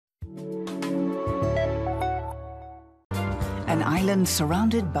An island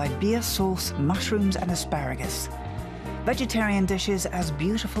surrounded by beer sauce, mushrooms and asparagus. Vegetarian dishes as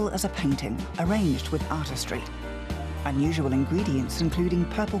beautiful as a painting, arranged with artistry. Unusual ingredients including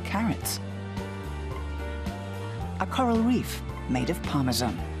purple carrots. A coral reef made of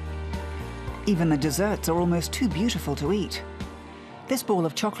parmesan. Even the desserts are almost too beautiful to eat. This ball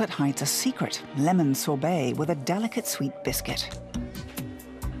of chocolate hides a secret lemon sorbet with a delicate sweet biscuit.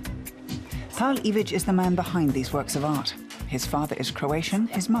 Paul Ivic is the man behind these works of art. His father is Croatian,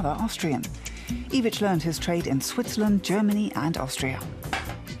 his mother Austrian. Ivic learned his trade in Switzerland, Germany and Austria.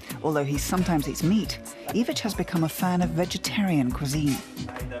 Although he sometimes eats meat, Ivic has become a fan of vegetarian cuisine.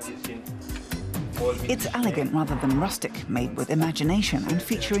 It's elegant rather than rustic, made with imagination and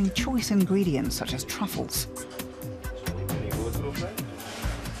featuring choice ingredients such as truffles.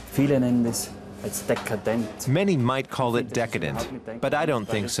 Many might call it decadent, but I don't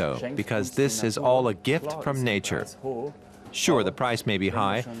think so, because this is all a gift from nature. Sure, the price may be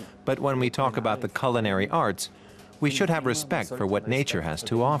high, but when we talk about the culinary arts, we should have respect for what nature has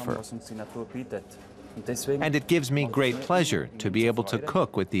to offer. And it gives me great pleasure to be able to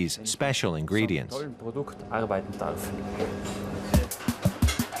cook with these special ingredients.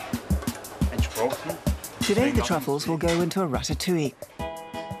 Today the truffles will go into a ratatouille.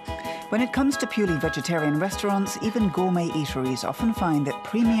 When it comes to purely vegetarian restaurants, even gourmet eateries often find that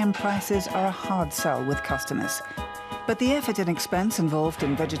premium prices are a hard sell with customers. But the effort and expense involved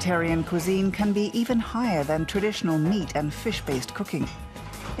in vegetarian cuisine can be even higher than traditional meat and fish-based cooking.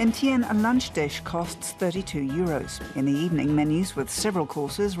 In Tian, a lunch dish costs 32 euros. In the evening, menus with several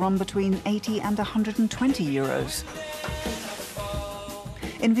courses run between 80 and 120 euros.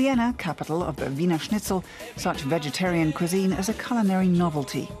 In Vienna, capital of the Wiener Schnitzel, such vegetarian cuisine is a culinary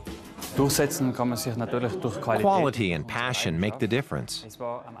novelty. Quality and passion make the difference.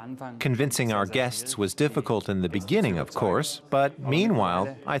 Convincing our guests was difficult in the beginning, of course, but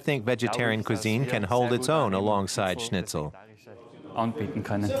meanwhile, I think vegetarian cuisine can hold its own alongside schnitzel.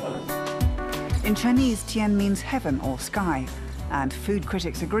 In Chinese, Tian means heaven or sky, and food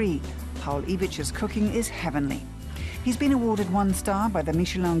critics agree. Paul Ivic's cooking is heavenly. He's been awarded 1 star by the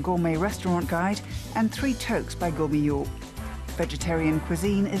Michelin Gourmet Restaurant Guide and 3 toques by Gault Millau. Vegetarian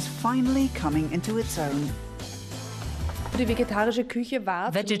cuisine is finally coming into its own.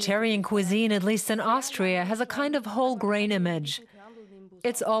 Vegetarian cuisine, at least in Austria, has a kind of whole grain image.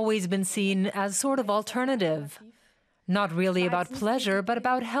 It's always been seen as sort of alternative. Not really about pleasure, but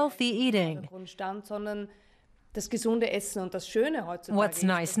about healthy eating. What's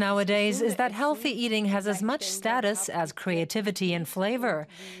nice nowadays is that healthy eating has as much status as creativity and flavor,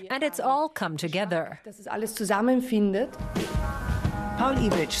 and it's all come together. Paul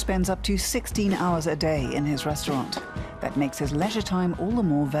Ivic spends up to 16 hours a day in his restaurant. That makes his leisure time all the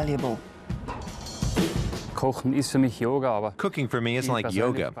more valuable. Cooking for me is like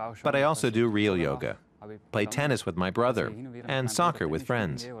yoga, but I also do real yoga. Play tennis with my brother and soccer with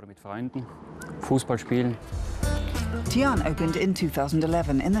friends. Tian opened in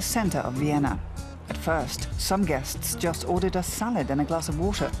 2011 in the center of Vienna. At first, some guests just ordered a salad and a glass of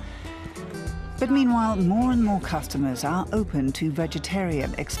water. But meanwhile, more and more customers are open to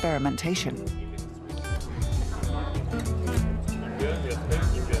vegetarian experimentation.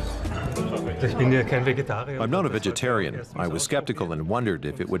 I'm not a vegetarian. I was skeptical and wondered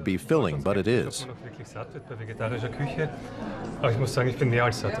if it would be filling, but it is.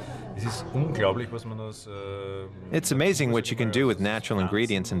 It's amazing what you can do with natural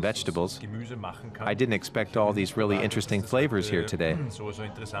ingredients and vegetables. I didn't expect all these really interesting flavors here today.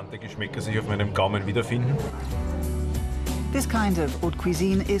 This kind of haute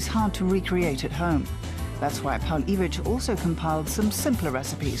cuisine is hard to recreate at home. That's why Paul Ivic also compiled some simpler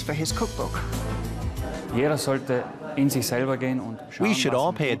recipes for his cookbook. We should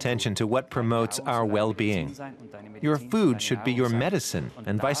all pay attention to what promotes our well-being. Your food should be your medicine,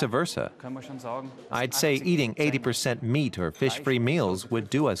 and vice versa. I'd say eating 80% meat or fish-free meals would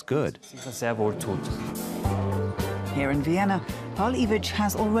do us good. Here in Vienna, Paul Ivic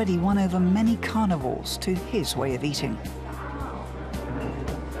has already won over many carnivores to his way of eating.